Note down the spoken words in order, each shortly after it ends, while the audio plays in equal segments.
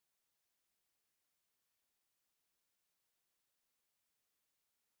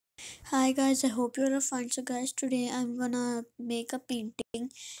Hi guys, I hope you all are fine. So guys, today I'm gonna make a painting,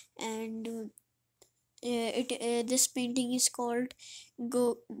 and it this painting is called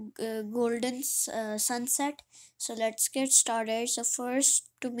Golden Sunset. So let's get started. So first,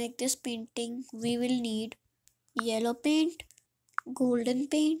 to make this painting, we will need yellow paint, golden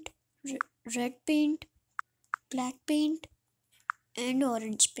paint, red paint, black paint, and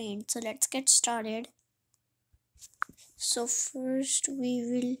orange paint. So let's get started. So first, we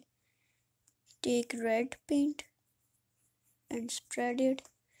will take red paint and spread it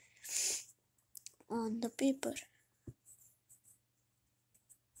on the paper.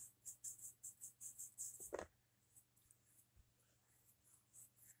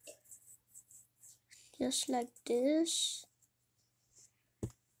 Just like this.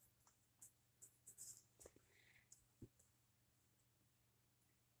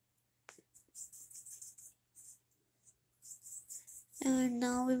 And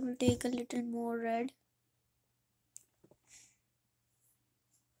now we will take a little more red.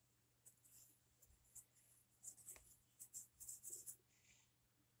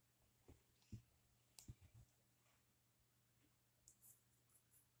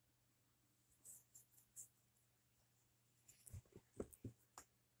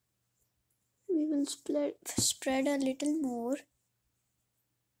 We will spread a little more.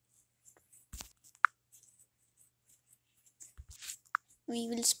 We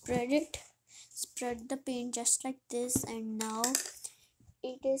will spread the paint just like this, and now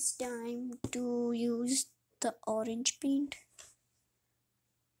it is time to use the orange paint.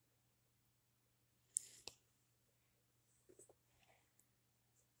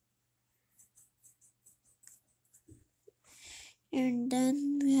 And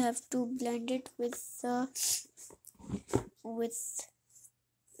then we have to blend it with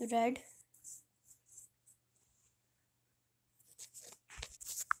red.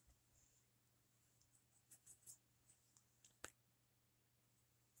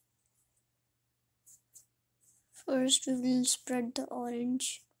 First we will spread the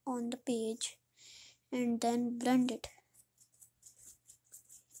orange on the page and then blend it.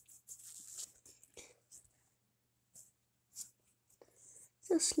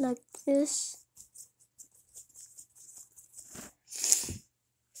 Just like this.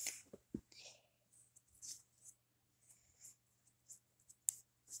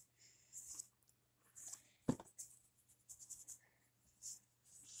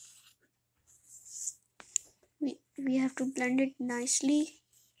 We have to blend it nicely,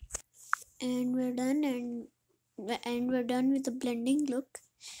 and we're done, and we're done with the blending look.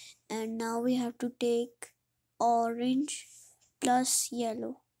 And now we have to take orange plus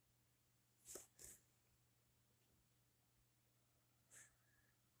yellow.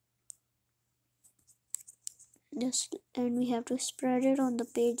 And we have to spread it on the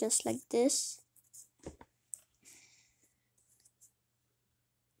page just like this.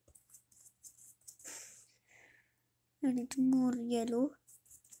 A little more yellow,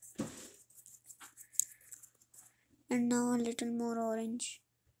 and now a little more orange.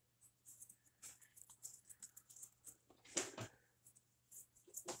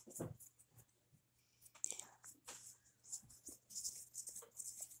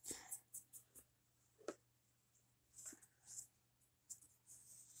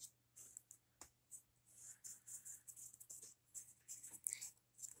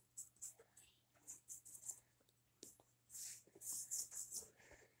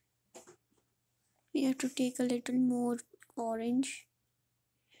 We have to take a little more orange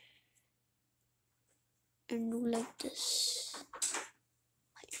and do like this.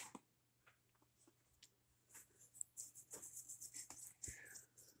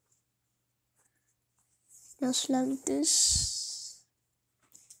 Just like this.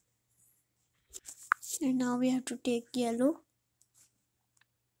 And now we have to take yellow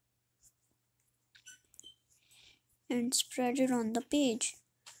and spread it on the page.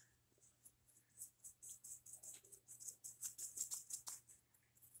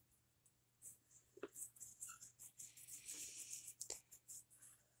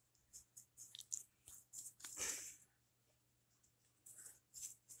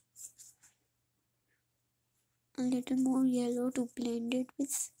 A little more yellow to blend it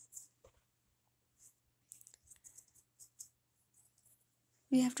with.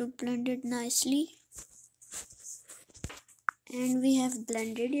 We have to blend it nicely, and we have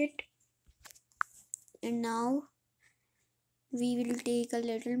blended it. And now we will take a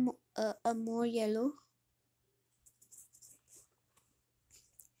little more yellow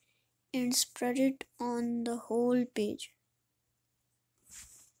and spread it on the whole page.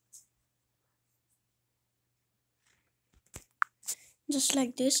 just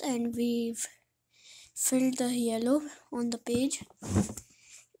like this, and we've filled the yellow on the page.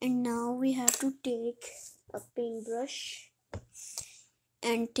 And now we have to take a paintbrush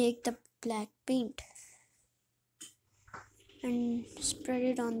and take the black paint and spread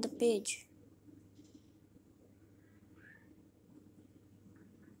it on the page,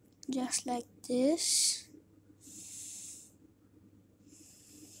 just like this.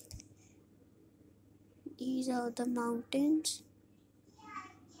 These are the mountains,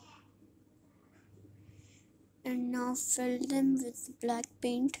 and now fill them with black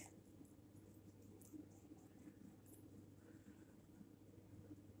paint.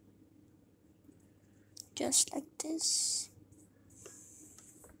 Just like this.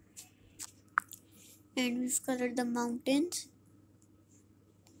 And we've colored the mountains.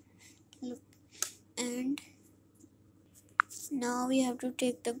 Look, and now we have to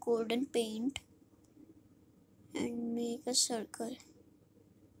take the golden paint and make a circle.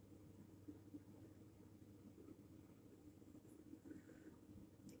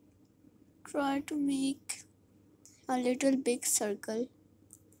 Try to make a little big circle.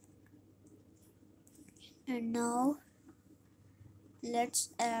 And now let's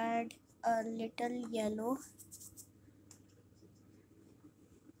add a little yellow.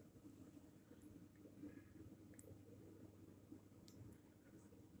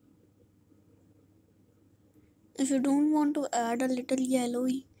 If you don't want to add a little yellow,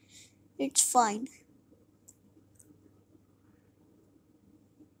 it's fine.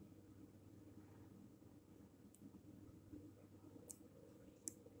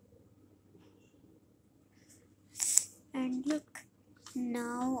 And look,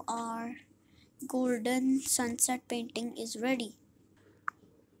 now our golden sunset painting is ready.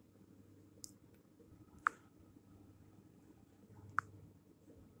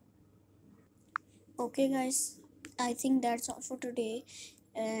 Okay guys, I think that's all for today,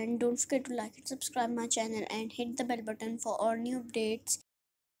 and don't forget to like and subscribe my channel and hit the bell button for all new updates.